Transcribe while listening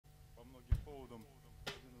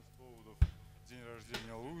поводов день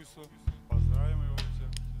рождения Луису. Поздравим его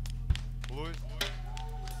все. Луис,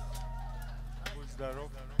 будь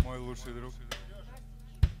здоров, мой лучший друг.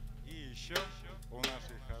 И еще у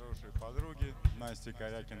нашей хорошей подруги Насти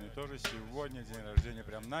Корякиной тоже сегодня день рождения.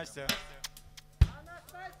 Прям Настя.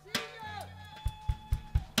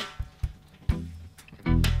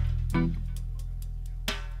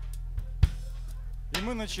 И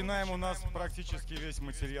мы начинаем, у нас практически весь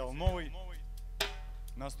материал новый.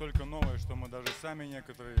 Настолько новый, что мы даже сами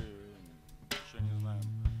некоторые еще не знаем,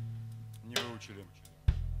 не выучили.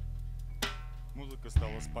 Музыка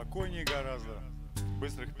стала спокойнее гораздо,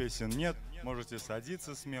 быстрых песен нет, можете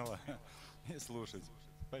садиться смело и слушать.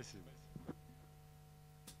 Спасибо.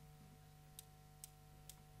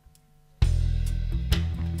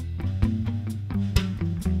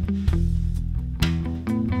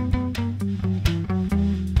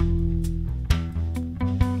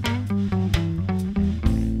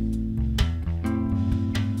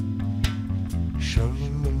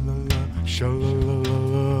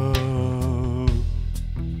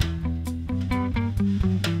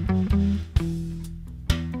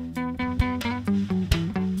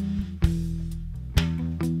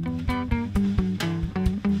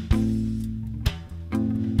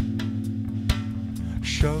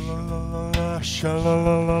 Sha-la-la-la-la,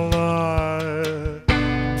 sha-la-la-la-la.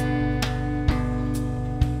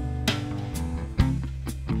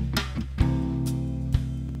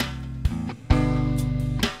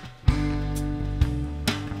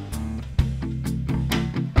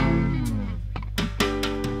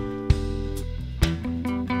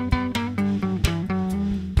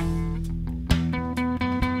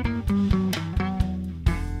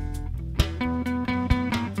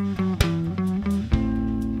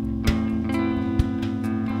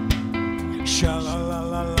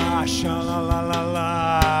 Sha-la-la-la-la.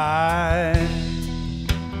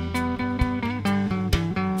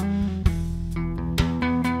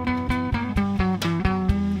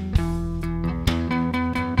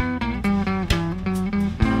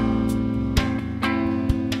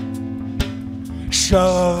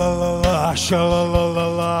 Sha-la-la-la-la,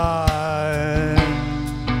 sha-la-la-la-la.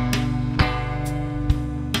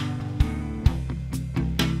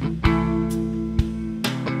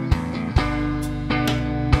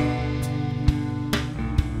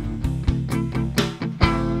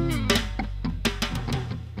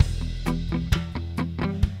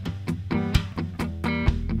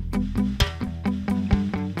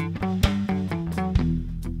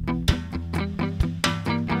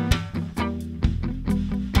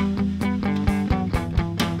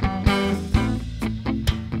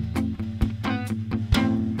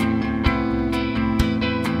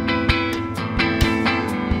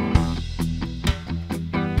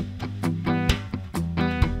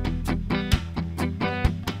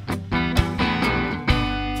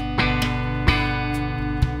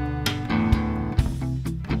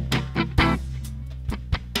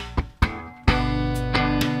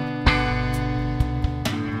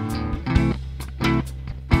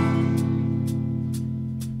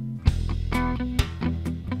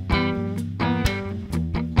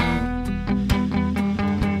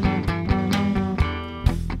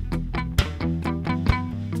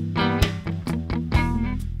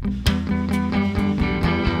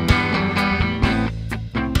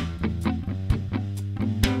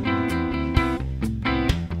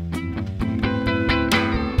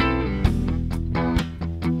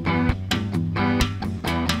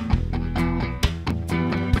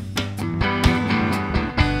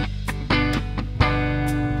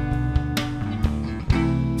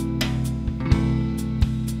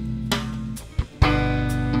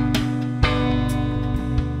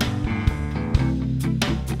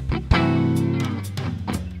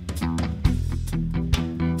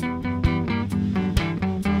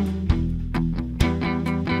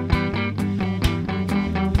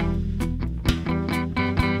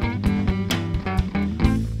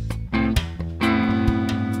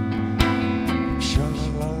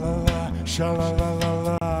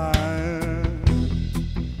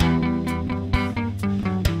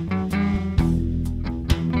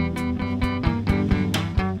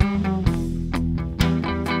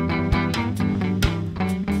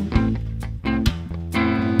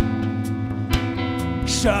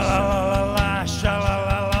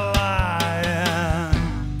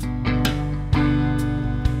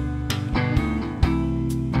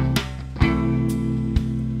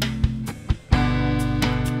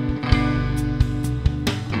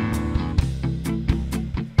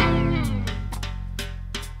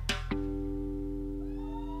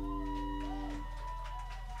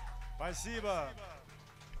 Спасибо.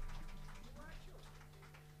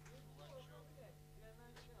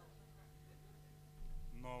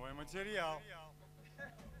 Материал.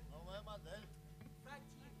 Новая модель.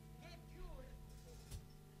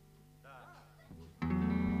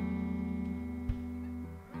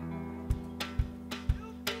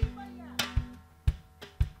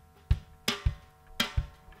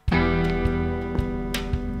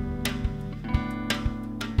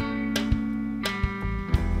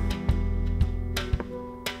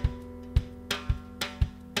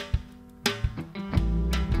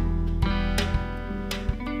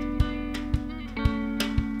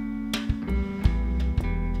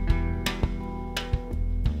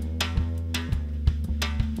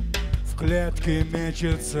 В клетке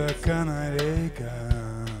мечется канарейка.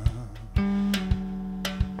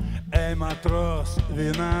 Эй, матрос,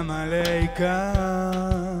 вина налей-ка.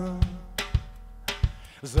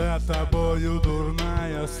 За тобою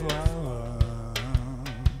дурная слава.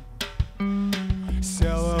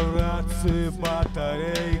 Села в рации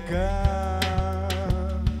батарейка.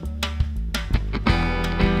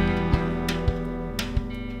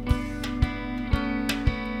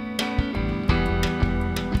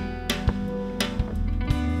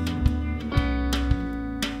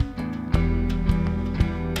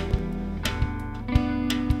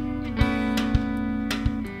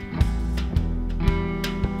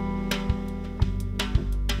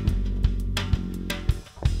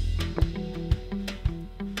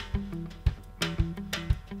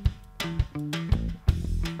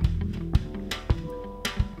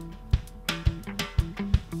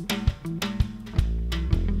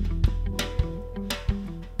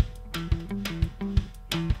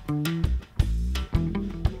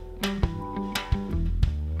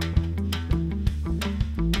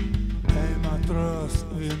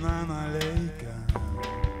 Вина налей-ка,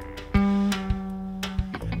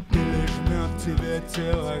 или жмет тебе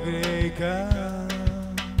телогрейка.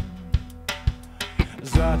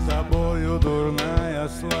 За тобою дурная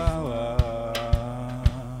слава.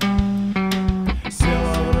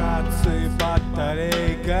 Села в рации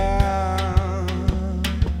батарейка.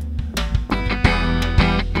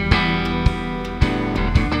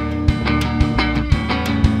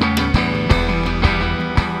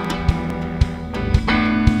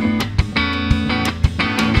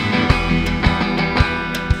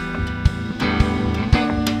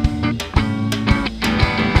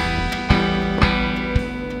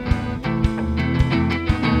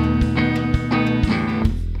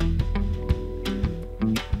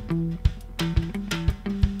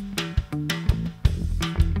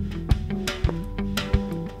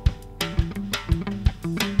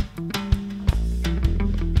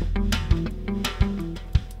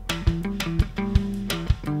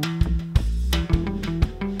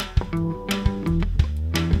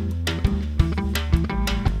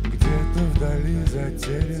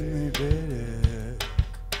 Затерянный берег,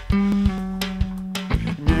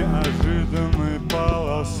 неожиданной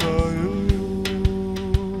полосою.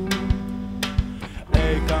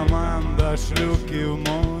 Эй, команда, шлюпки в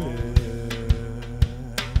море.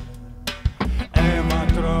 Эй,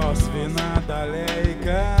 матрос, вина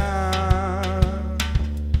долей-ка.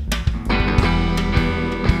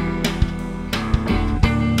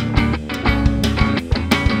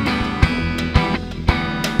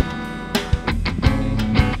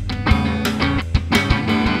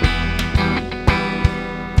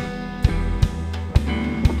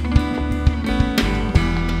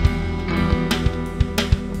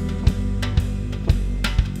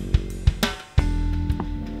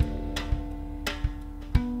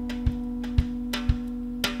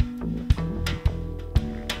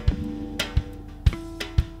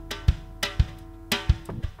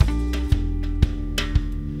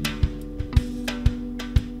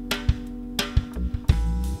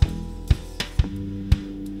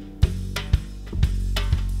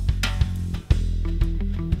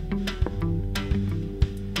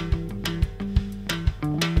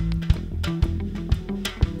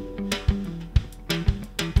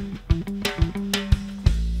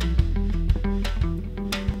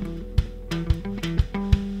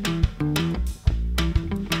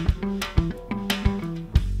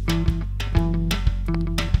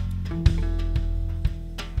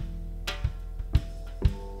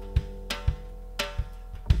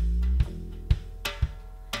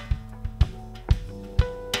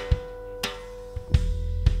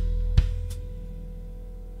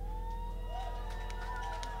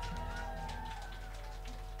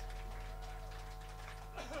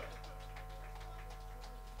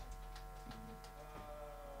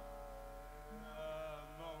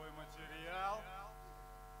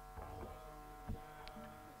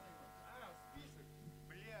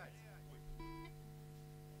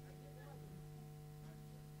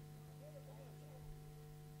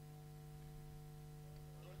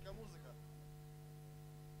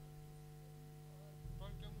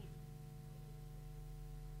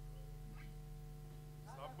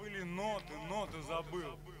 ноты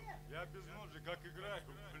забыл. Я без нот же как играю,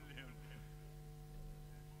 блин.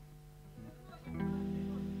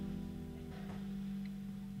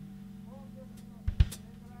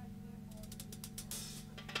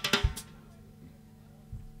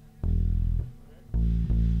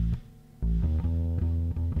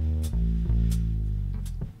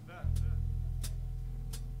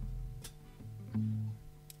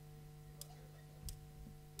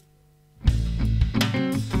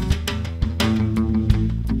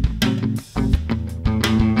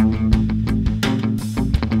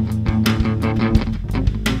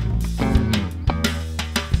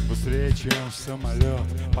 Чем самолет,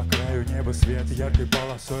 по краю неба свет яркой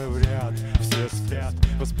полосой в ряд. Все спят,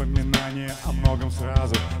 воспоминания о многом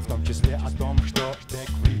сразу, в том числе о том, что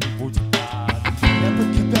take-free будет ад. Я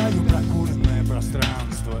покидаю прокуренное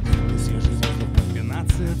пространство, где свежий воздух,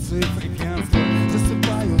 комбинация цифр и пьянства.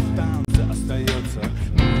 Засыпают танцы, остается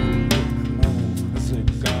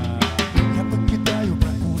музыка. Я покидаю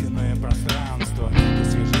прокуренное пространство, где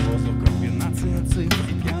свежий воздух, комбинация цифр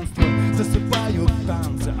и пьянства. Засыпают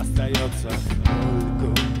танцы, остается только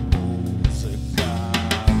музыка.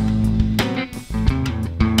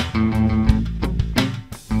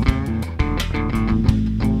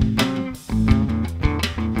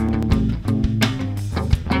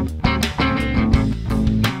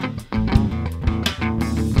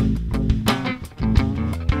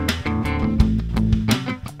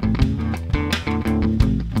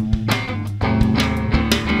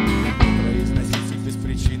 Произносите без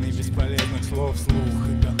причины бесполезных слов вслух.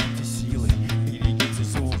 Экономьте силы, берегите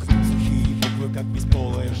звук. Сухие буквы, как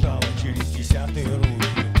бесполое жало, через десятые руки.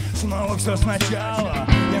 Снова все сначала.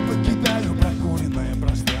 Я покидаю прокуренное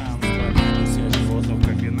пространство, и свежий воздух,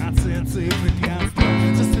 комбинация цифр и пьянства.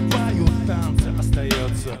 Засыпают танцы,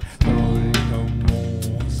 остается только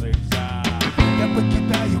музыка. Я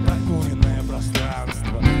покидаю прокуренное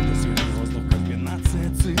пространство, и свежий воздух,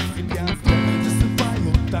 комбинация цифр и пьянства.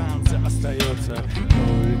 Засыпают танцы, остается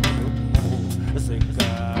только музыка.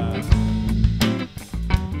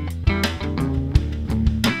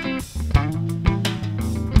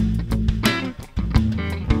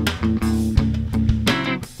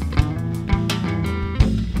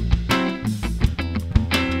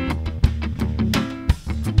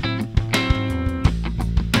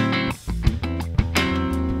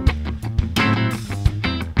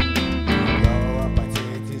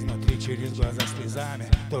 Через глаза слезами,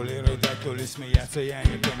 то ли рыдать, то ли смеяться, я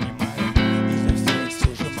не понимаю. Изо всех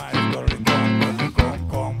сил сжимаю в горле ком,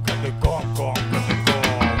 ком. Я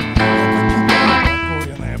покидаю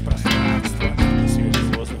прокуренное пространство, и свежий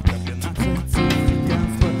воздух, комбинация цифр и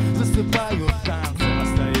пьянства. Засыпают танцы,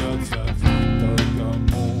 остается только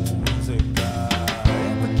музыка.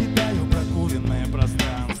 Я покидаю прокуренное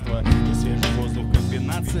пространство, и свежий воздух,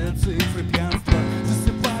 комбинация цифр и пьянства.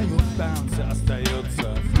 Засыпают танцы, остается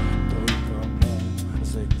только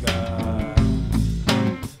музыка.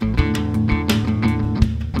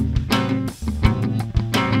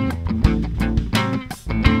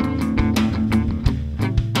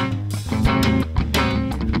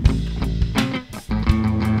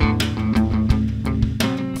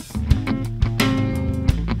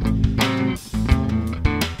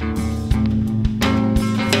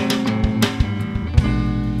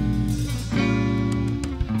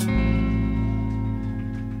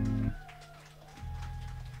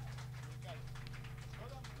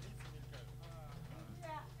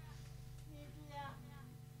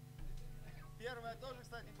 Первая тоже,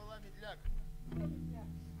 кстати, была медляк.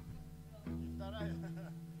 И вторая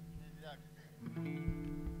медляк.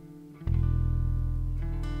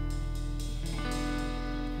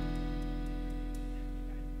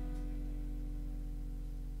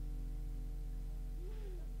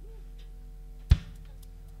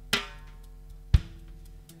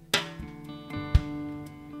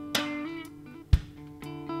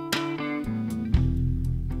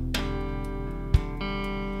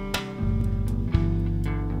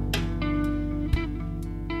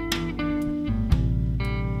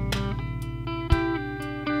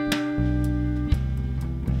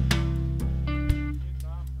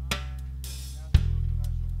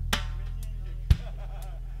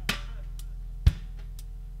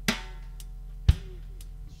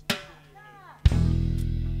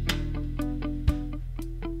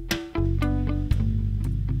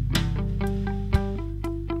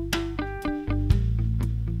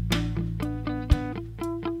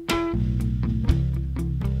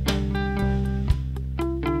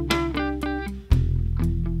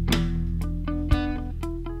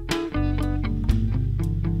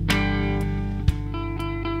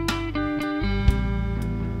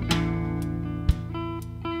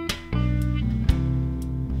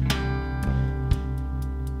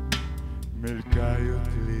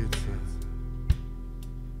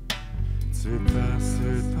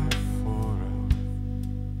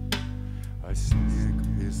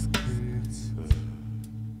 миг искрится.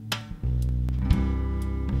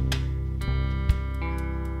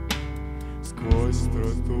 Сквозь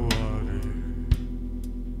тротуары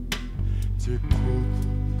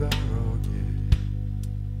текут дороги,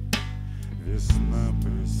 весна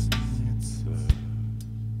приснится.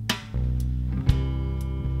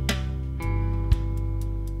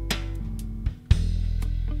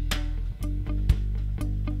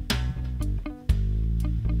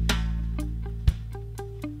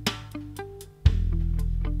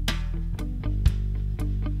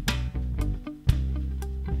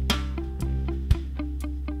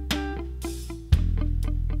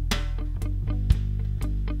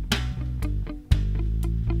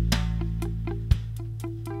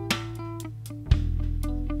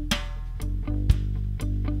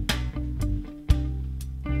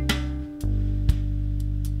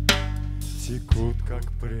 Текут, как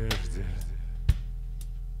прежде,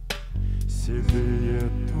 седые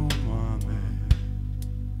туманы,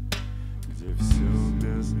 где все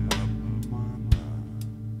без обмана.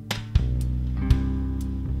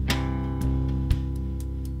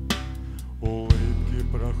 Улыбки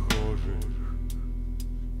прохожих,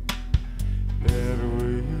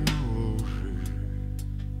 первые лужи.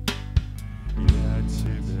 Я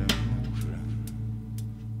тебе нужен.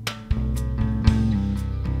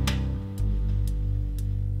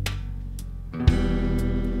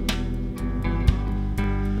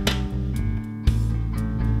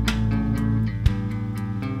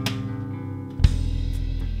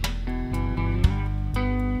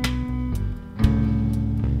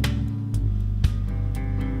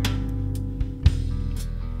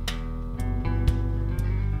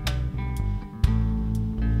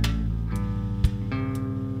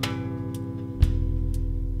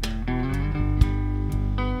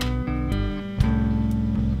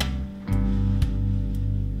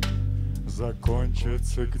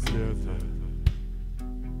 Закончится где-то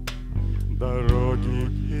дороги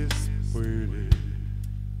из пыли,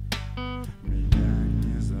 меня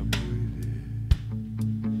не забыли.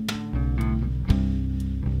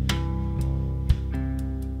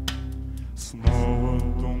 Снова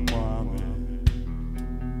туманы,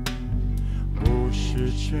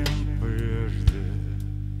 гуще, чем прежде,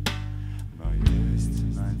 но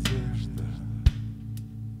есть надежда.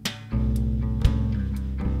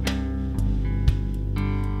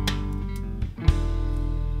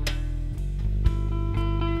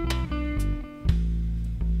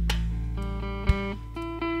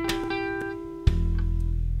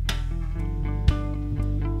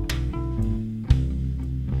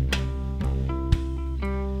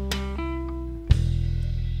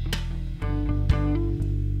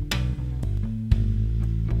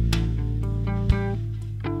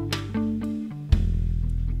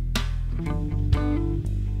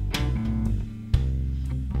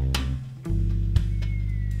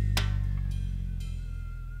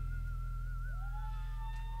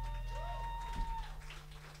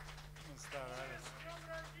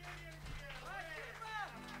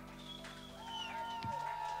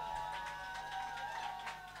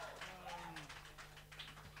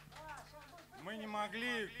 Мы не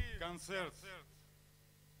могли концерт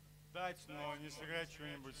дать, но не сыграть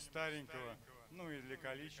чего-нибудь старенького, ну и для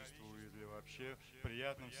количества, и для вообще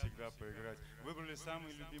приятно всегда поиграть. Выбрали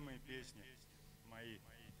самые любимые песни мои.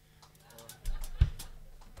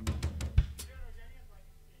 У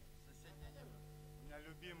меня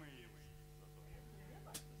любимые есть.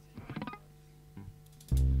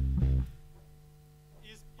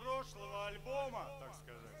 Из прошлого альбома, так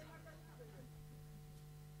сказать.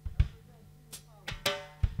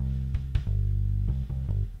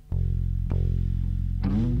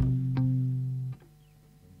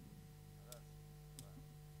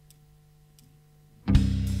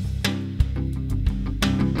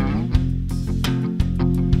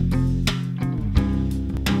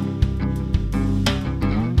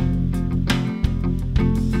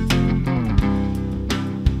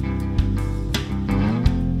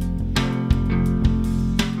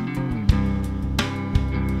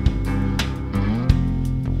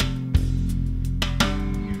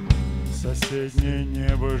 Соседнее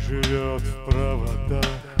небо живет в проводах,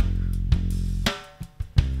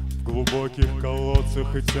 в глубоких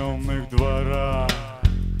колодцах и темных дворах.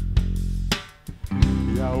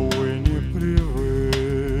 Я, увы, не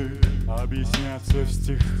привык объясняться в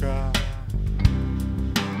стихах.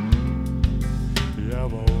 Я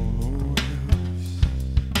волнуюсь.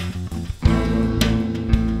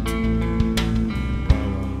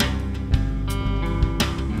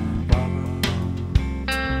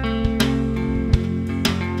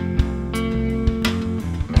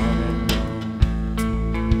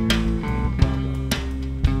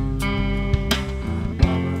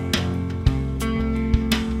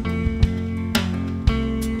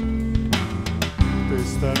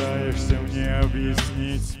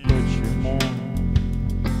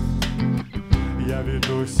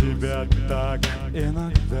 веду себя так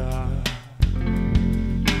иногда.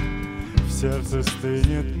 В сердце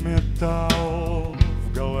стынет металл,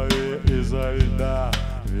 в голове изо льда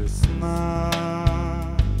весна.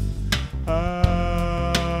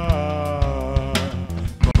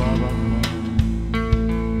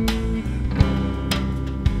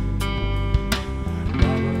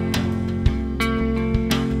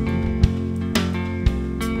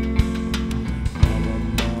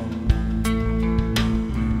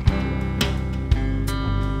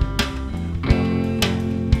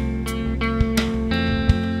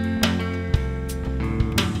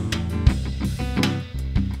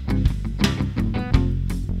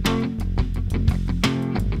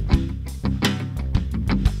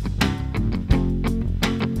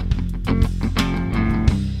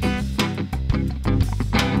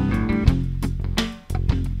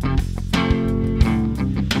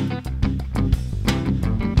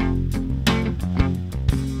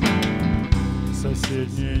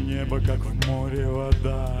 Соседнее небо, как в море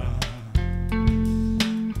вода.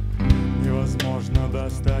 Невозможно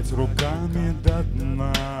достать руками до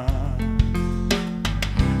дна.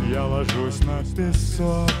 Я ложусь на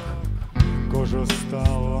песок, кожа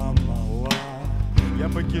стала мала. Я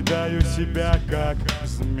покидаю себя, как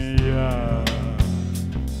змея.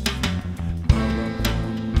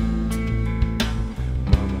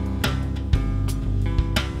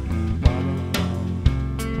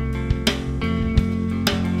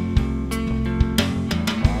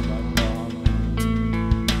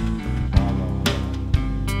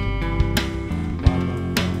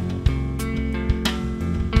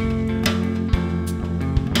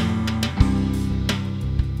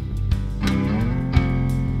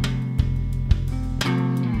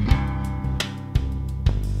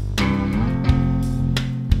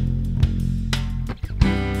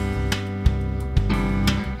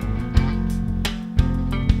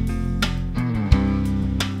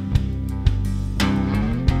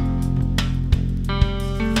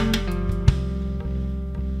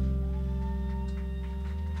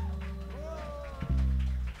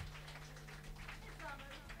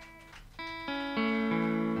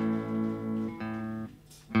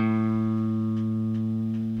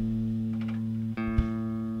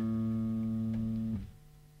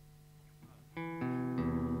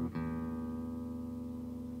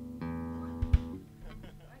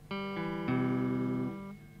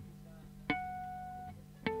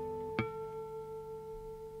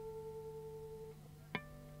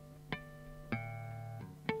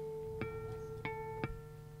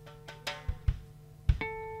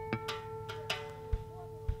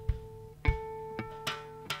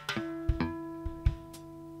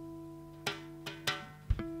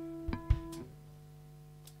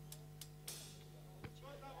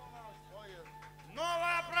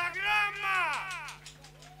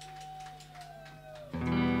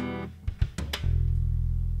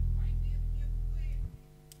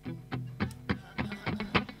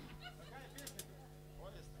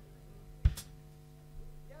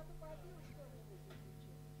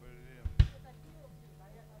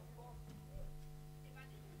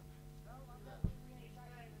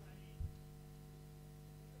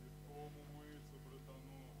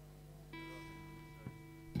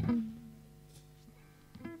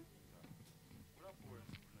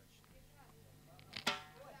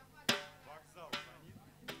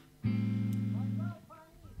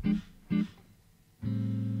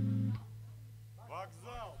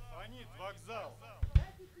 Вокзал.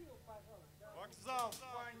 Вокзал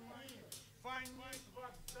фонит, фонит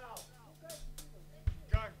вокзал.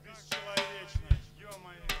 Как бесчеловечно,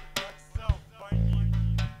 ё-моё. Вокзал фонит,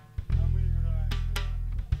 а мы играем.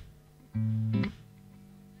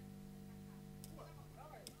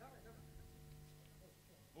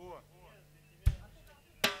 О.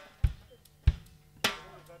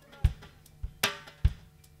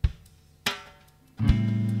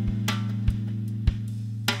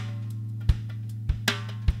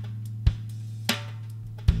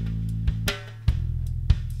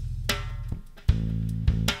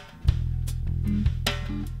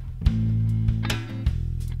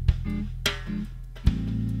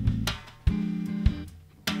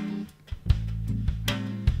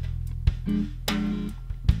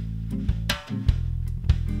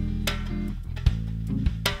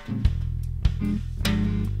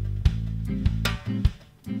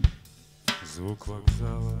 Звук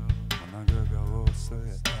вокзала,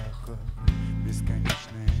 многоголосое эхо,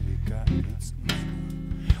 бесконечная река лиц.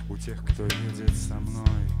 У тех, кто едет со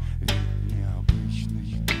мной, вид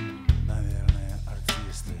необычный. Наверное,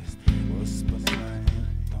 артисты, воспоминания,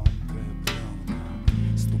 тонкая пленка.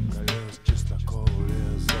 Стук колес, частокол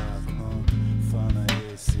лез за окном,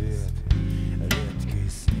 фонарей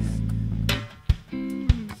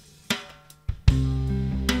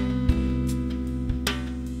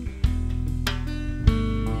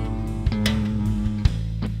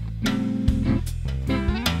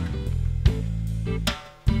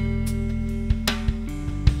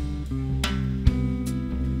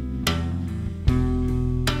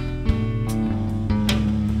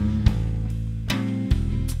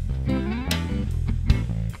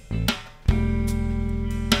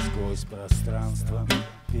Сквозь пространство,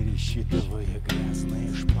 пересчитывая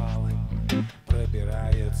грязные шпалы,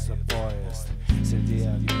 пробирается поезд среди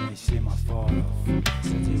огней семафоров,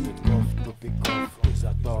 среди гудков, тупиков и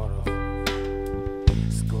заторов.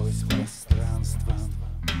 Сквозь пространство,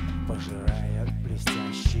 пожирая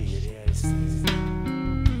блестящие рельсы,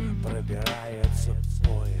 пробирается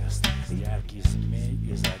поезд. Яркий змей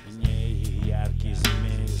из огней, яркий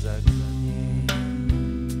змей из огней.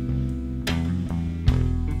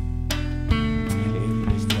 И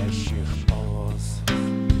блестящих полос.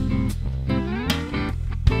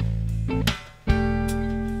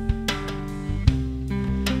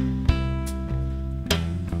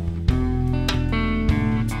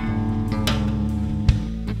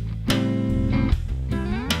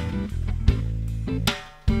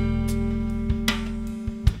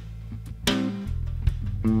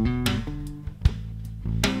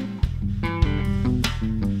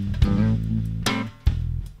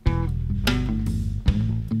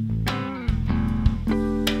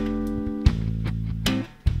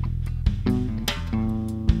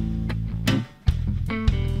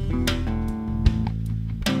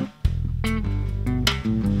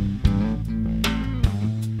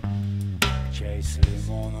 Чай с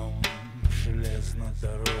лимоном в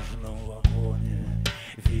железнодорожном вагоне,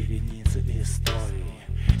 вереница историй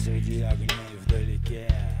среди огней вдалеке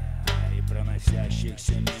и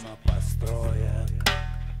проносящихся мимо построек.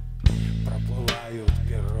 Проплывают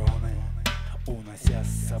перроны, унося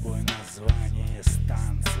с собой название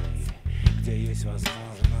станций, где есть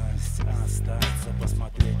возможность остаться,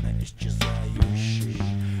 посмотреть на исчезающий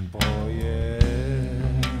поезд.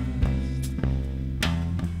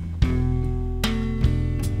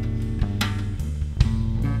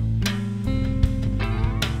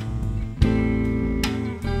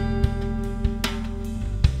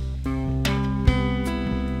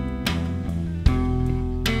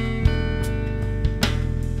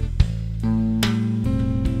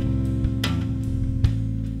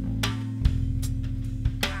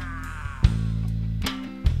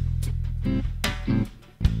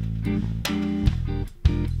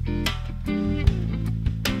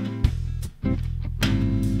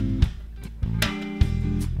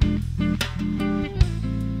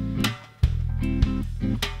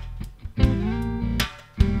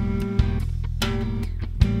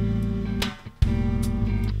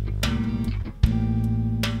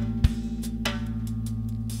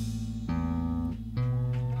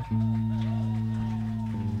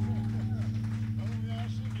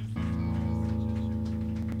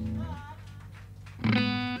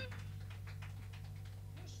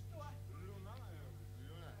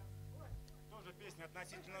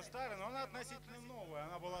 Относительно старая, но она относительно новая.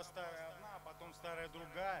 Она была старая одна, потом старая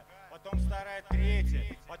другая, потом старая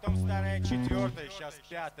третья, потом старая четвертая, сейчас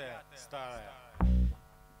пятая старая.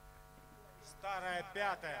 Старая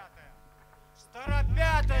пятая. Старая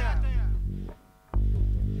пятая!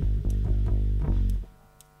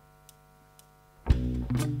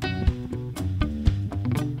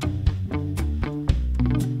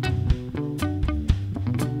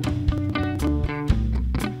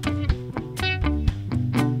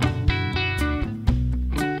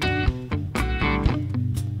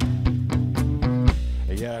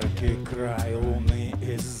 Яркий край луны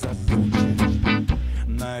из-за тучи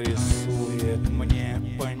нарисует мне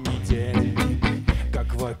понедельник,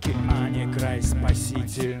 как в океане край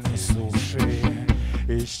спасительной суши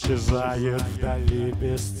исчезает вдали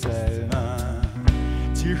бесцельно.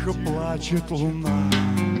 Тихо плачет луна,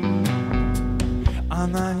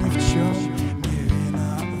 она ни в чем не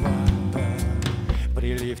виновата.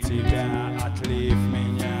 Прилив тебя, отлив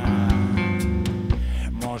меня,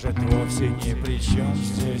 может, вовсе ни при чем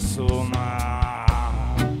здесь луна.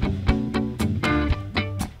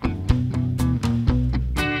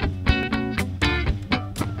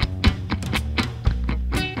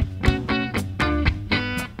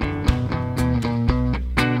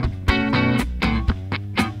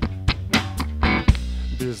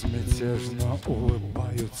 Безмятежно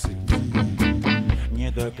улыбаются дни,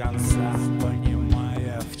 не до конца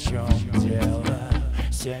понимая, в чем дело.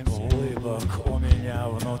 7 улыбок у меня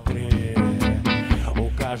внутри, у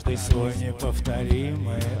каждой свой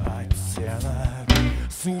неповторимый оттенок.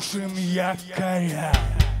 Сушим якоря,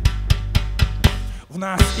 в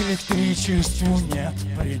нас электричеству нет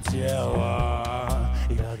предела.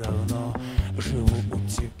 Я давно живу у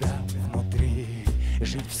тебя внутри,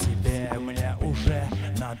 жить в себе мне уже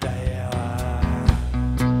надоело.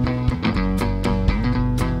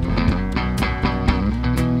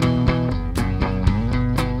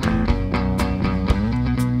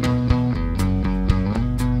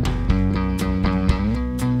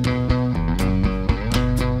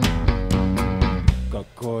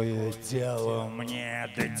 какое дело мне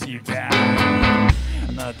до тебя?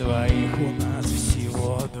 На двоих у нас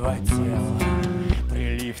всего два тела.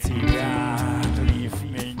 Прилив тебя, отлив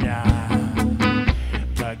меня.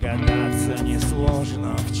 Догадаться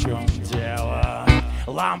несложно, в чем дело.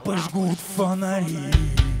 Лампы жгут фонари.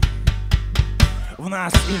 В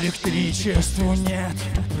нас электричеству нет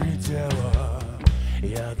предела.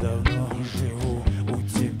 Я давно живу у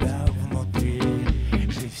тебя внутри.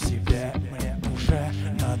 Жить в себе мне уже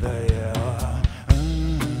надоело.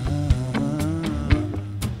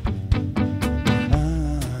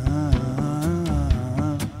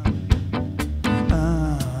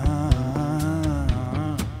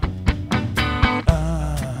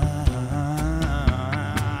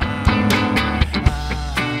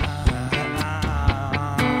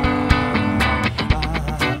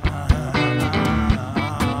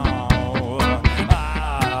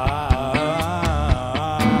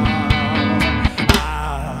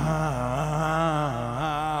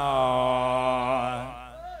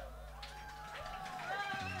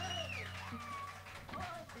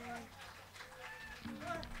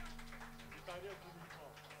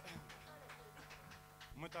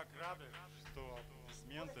 Мы так рады, что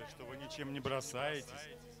аплодисменты, что вы ничем не бросаетесь,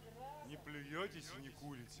 не плюетесь и не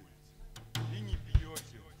курите, и не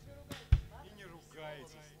пьете, и не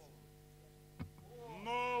ругаетесь.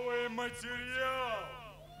 Новый материал!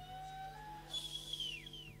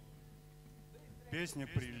 Песня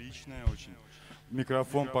приличная очень.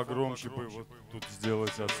 Микрофон погромче бы вот тут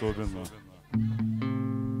сделать особенно.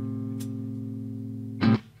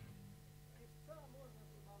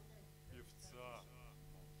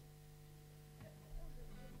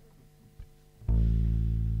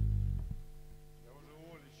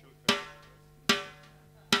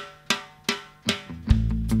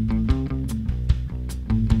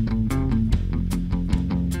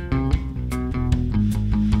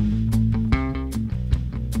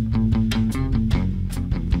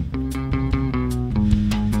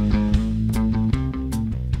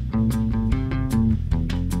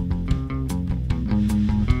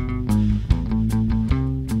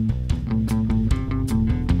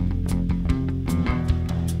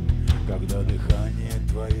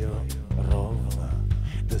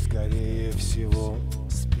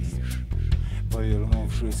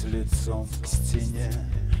 Повернувшись лицом к стене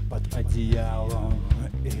под одеялом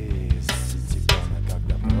из синтепона,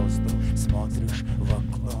 когда просто смотришь в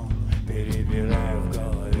окно, перебирая в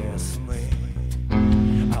голове сны,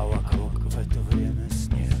 а вокруг в это время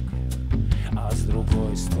снег, а с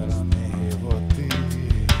другой стороны вот ты,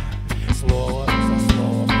 слово за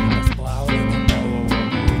словом, расплавленным голову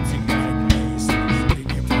вытекает мысль,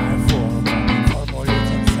 принимая форму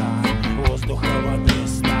леденца, воздуха, воды,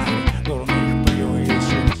 стали, дурных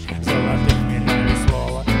привычек, золотых медалей,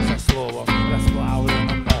 слово за словом,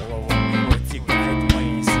 расплавленным голову вытекает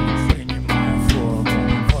мысль, принимая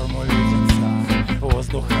форму леденца,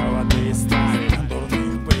 воздуха, воды, стали,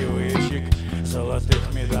 дурных привычек,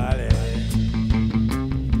 золотых медалей.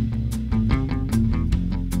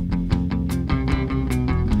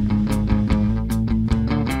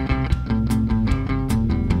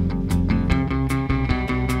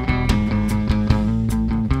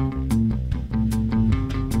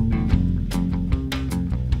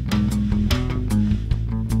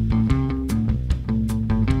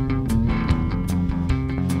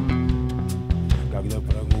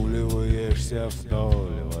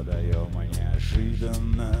 Вдоль водоема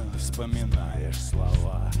неожиданно вспоминаешь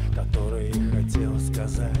слова, которые хотел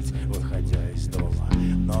сказать, выходя из дома,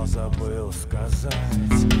 но забыл сказать.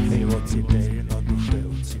 И вот теперь на душе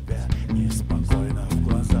у тебя неспокойно, в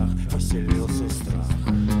глазах поселился страх.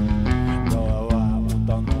 Голова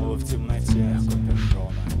утонула в темноте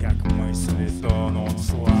капюшона, как мысли тонут в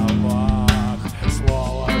словах.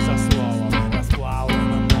 Слово за словом,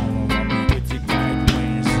 расплавленным оловом вытекает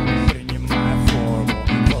мысль, принимая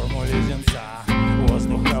форму леденца,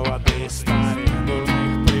 воздуха, воды, стали,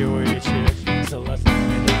 дурных привычек, золотых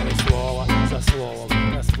медалей, слово за словом,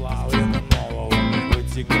 расплавленным оловом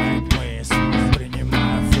вытекает мысль,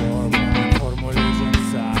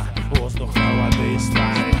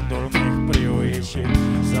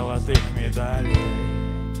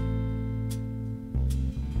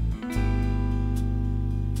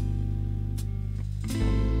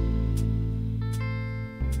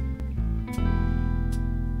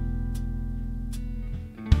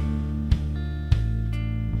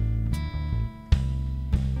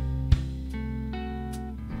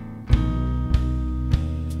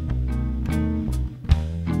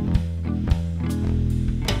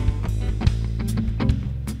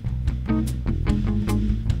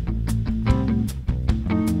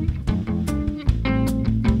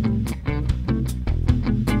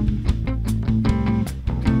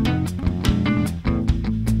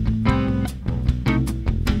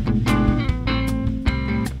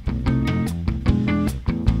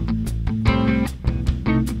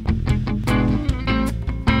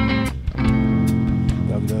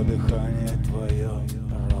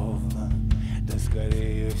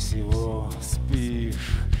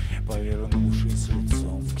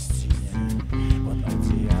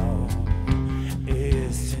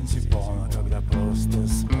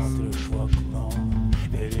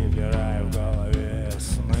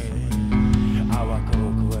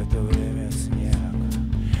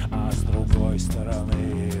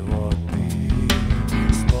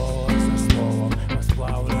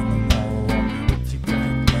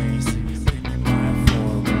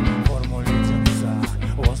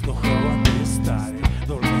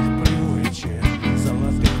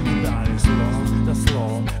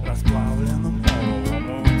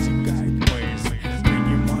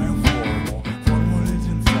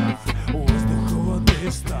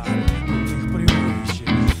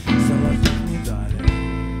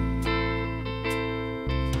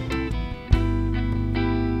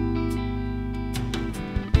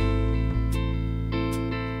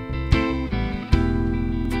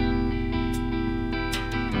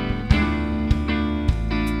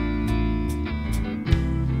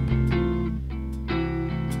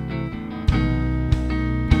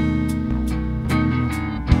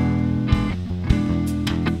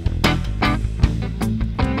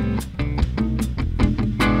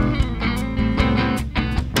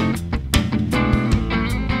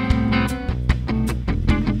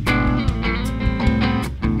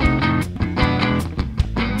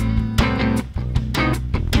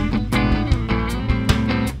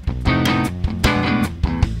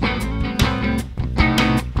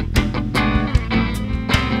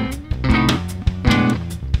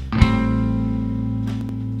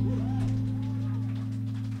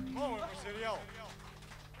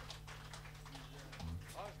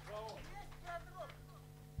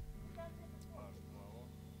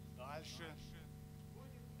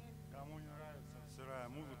 сырая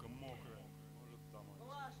музыка, мокрая. Может там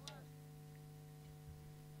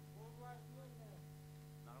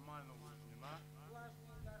нормально увлажнена.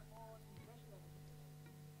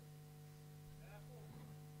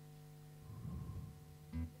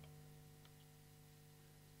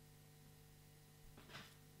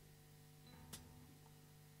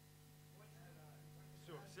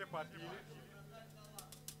 Все попили.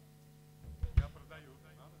 Я продаю.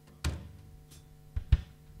 Надо?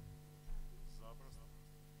 Запросто.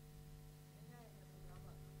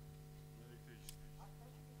 На электричестве.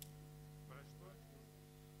 Про что?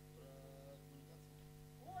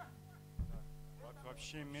 Да.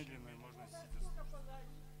 Вообще медленно и можно сидеть.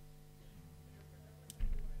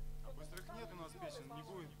 А быстрых нет у нас песен, не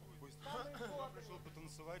будет быстрых. Я пришел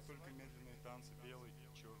потанцевать, только медленные танцы, белый,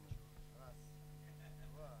 черный.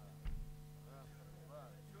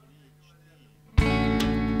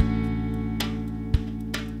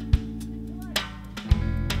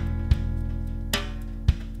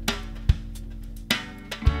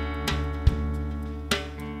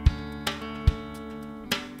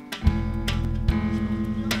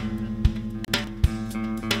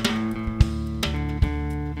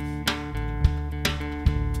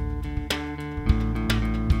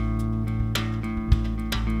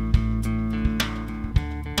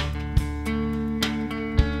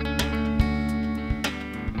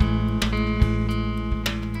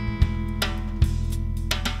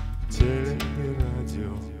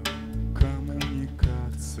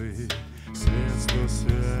 Средства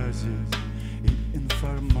связи и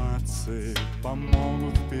информации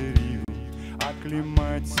помогут в период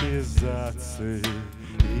акклиматизации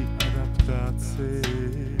и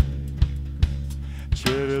адаптации.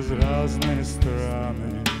 Через разные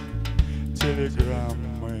страны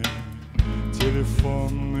телеграммы,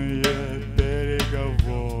 телефонные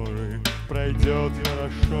переговоры. Пройдет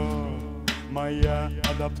хорошо моя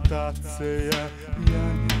адаптация, я не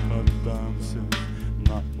поддамся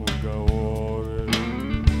на уговоры.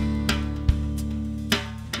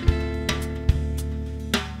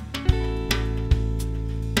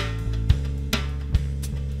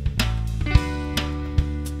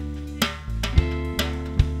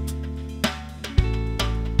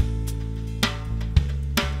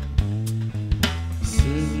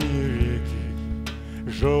 Синие реки,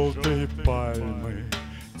 желтые пальмы,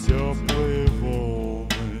 теплые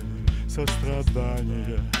волны,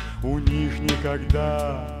 сострадания. У них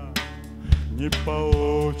никогда не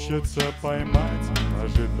получится поймать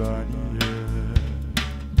ожидание.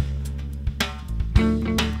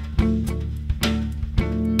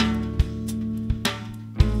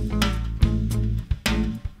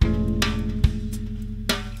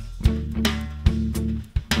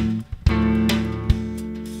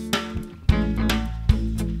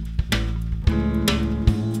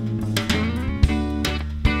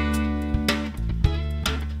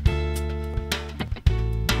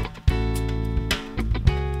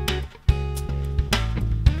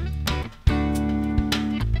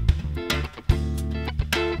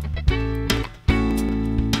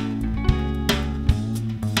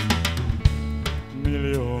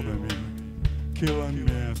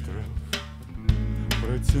 Километров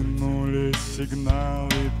протянулись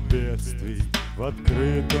сигналы бедствий в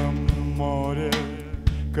открытом море.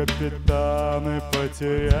 Капитаны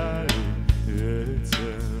потеряли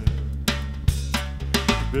ветер.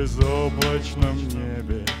 В безоблачном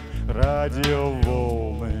небе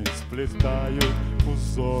радиоволны сплетают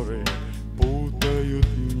узоры, путают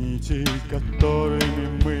нити, которыми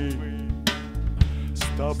мы с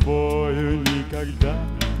тобою никогда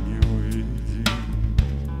не увидим.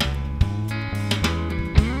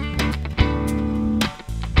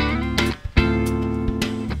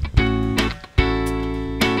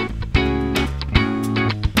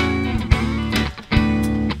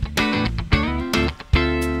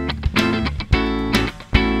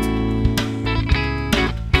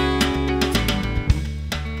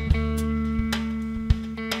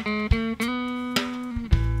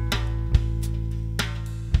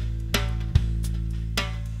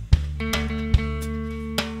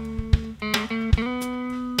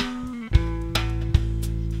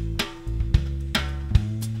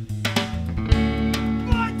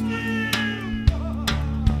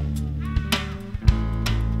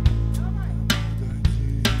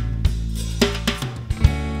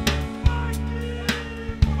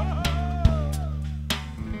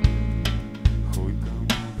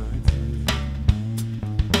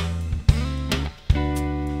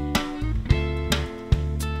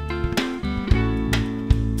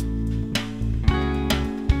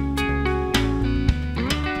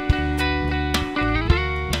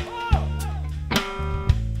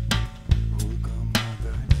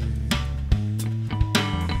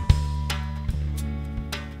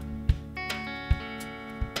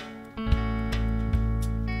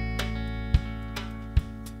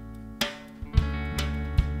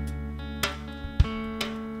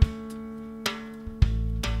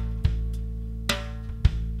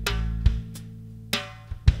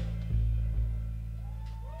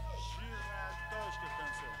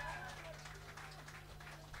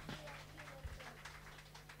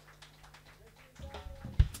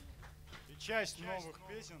 часть новых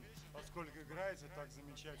песен, поскольку играется так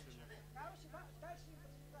замечательно.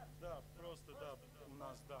 Да, просто да, у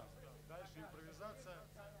нас да. Дальше импровизация.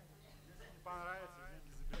 Если не понравится, деньги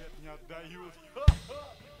за билет не отдают.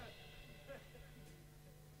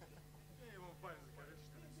 Я его в баре закажу,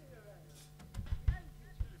 что ли.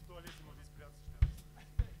 Или в туалете можно спрятаться, что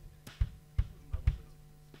ли.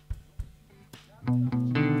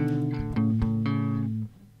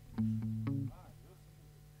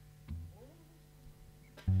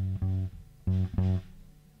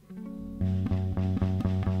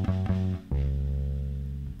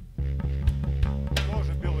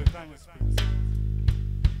 Тоже белый танец, в принципе.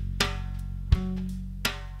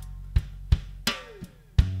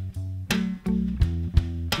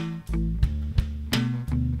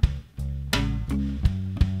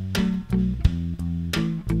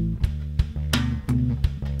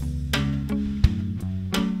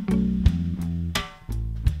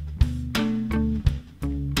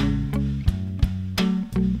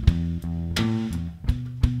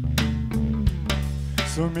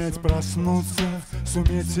 Суметь проснуться,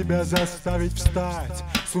 суметь себя заставить встать,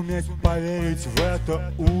 суметь поверить в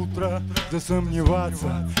это утро,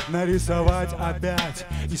 засомневаться, нарисовать опять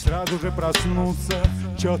и сразу же проснуться.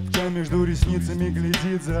 Четко между ресницами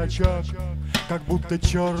глядит зрачок, как будто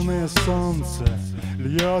черное солнце,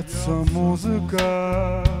 льется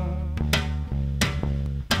музыка.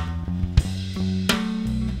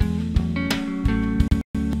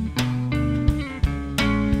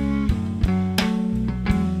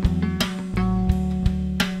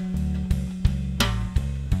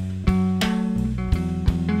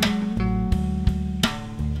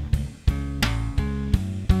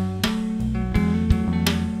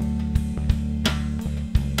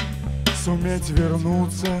 Суметь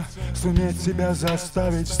вернуться, суметь себя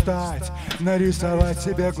заставить встать, нарисовать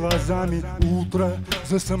себе глазами утро,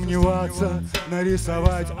 засомневаться,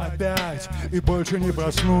 нарисовать опять и больше не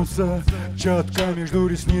проснуться. Четко между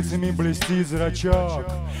ресницами блестит зрачок,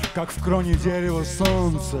 как в кроне дерева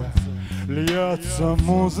солнце, льется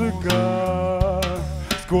музыка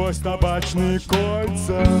сквозь табачные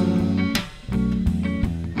кольца.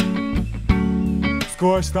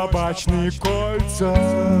 Сквозь табачные кольца,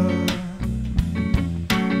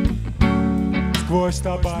 сквозь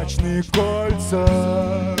табачные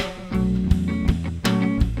кольца,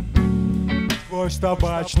 сквозь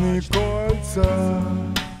табачные кольца.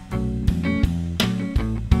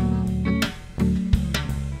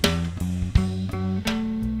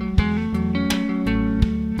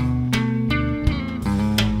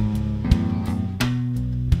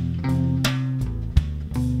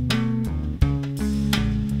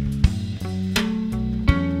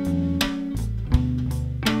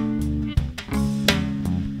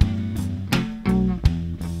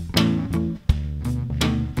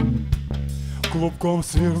 Клубком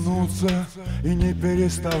свернуться и не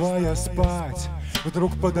переставая спать,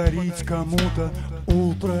 вдруг подарить кому-то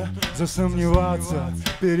утро, засомневаться,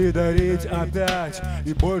 передарить опять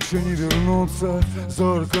и больше не вернуться.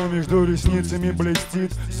 Зорко между ресницами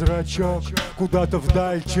блестит зрачок, куда-то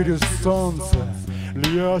вдаль через солнце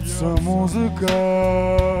льется музыка.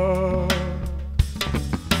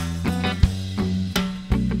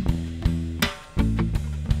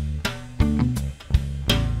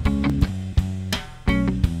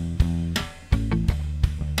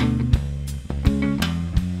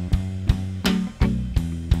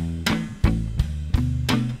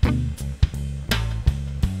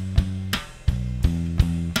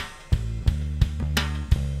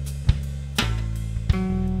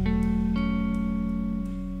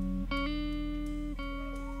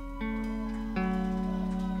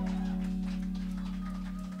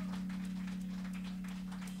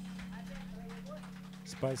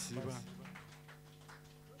 Спасибо.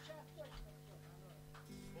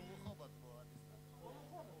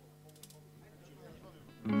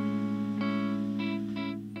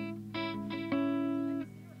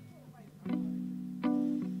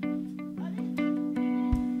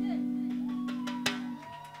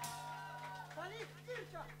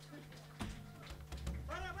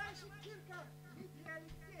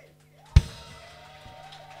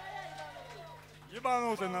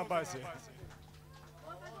 Ебанутый на басе.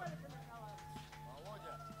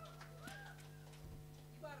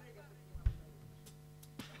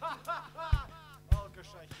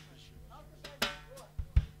 Алкаша хипищи.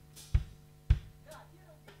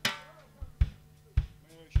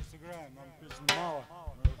 Мы ее еще сыграем, нам песен мало.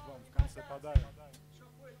 Мы их вам в конце подарим.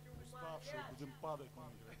 Уставшие будем падать на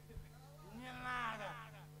нее. Не надо!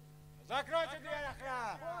 Закройте дверь,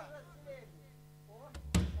 охрана!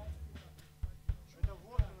 Что-то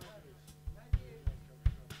водка надеюсь.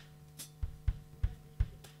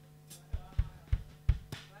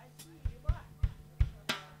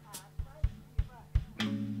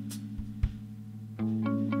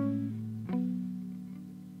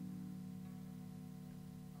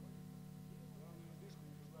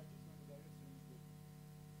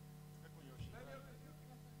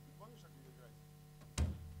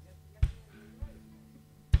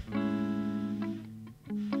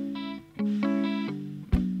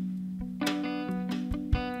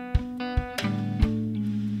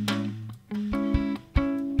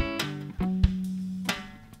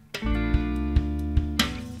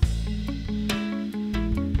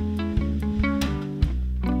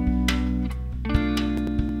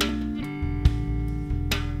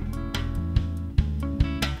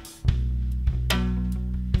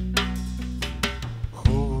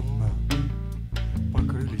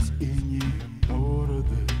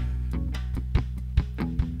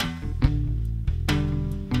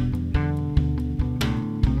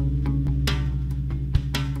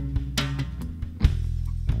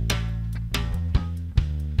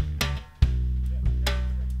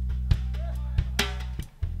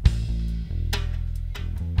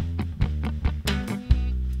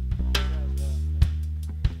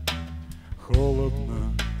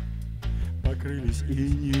 покрылись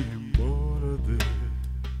инеем бороды.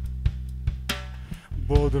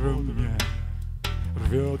 Бодро мне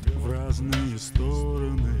рвет в разные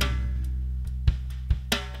стороны.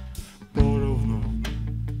 Поровну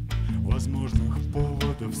возможных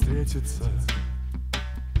поводов встретиться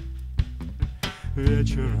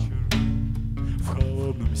вечером в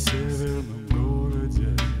холодном северном городе.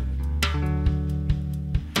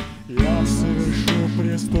 Я совершу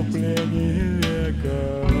преступление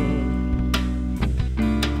века.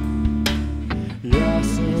 Я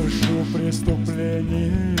совершу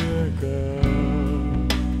преступление века.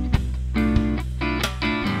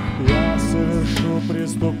 Я совершу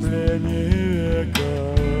преступление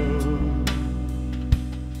века.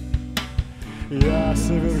 Я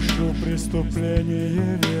совершу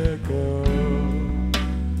преступление века.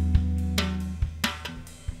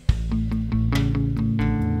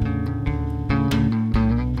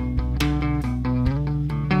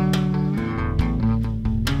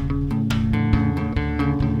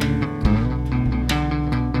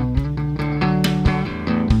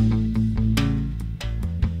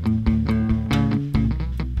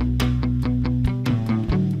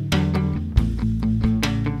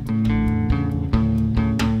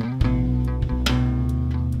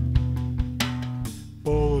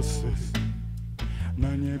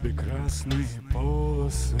 На небе красные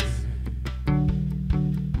полосы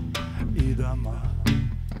и дома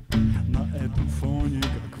на этом фоне,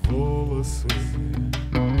 как волосы.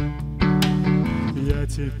 Я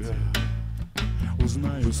тебя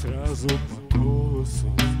узнаю сразу по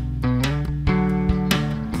голосу,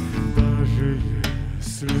 даже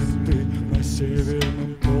если ты на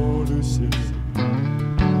северном полюсе.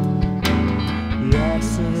 Я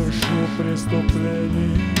совершу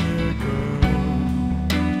преступление века.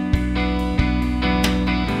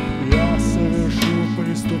 Я совершу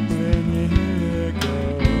преступление века.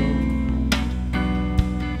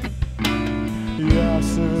 Я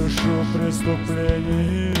совершу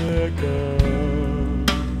преступление века.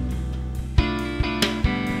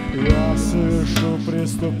 Я совершу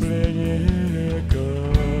преступление века.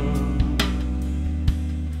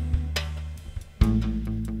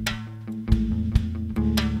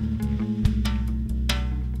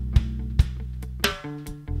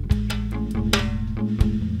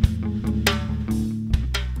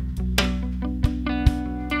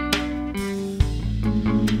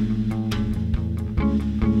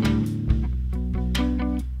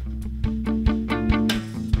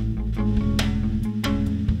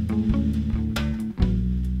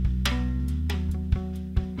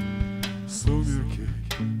 Сумерки,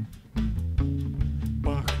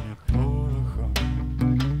 пахнет порохом,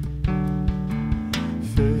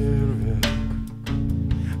 фейерверк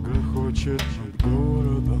грохочет над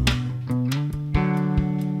городом.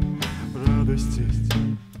 Радости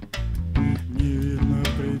не видно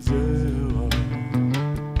предела.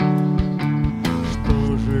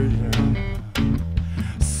 Что же я,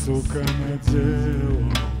 сука, наделал?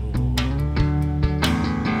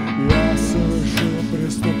 Я совершил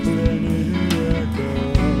преступление века.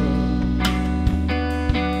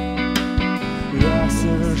 Я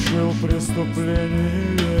совершил преступление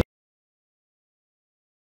века.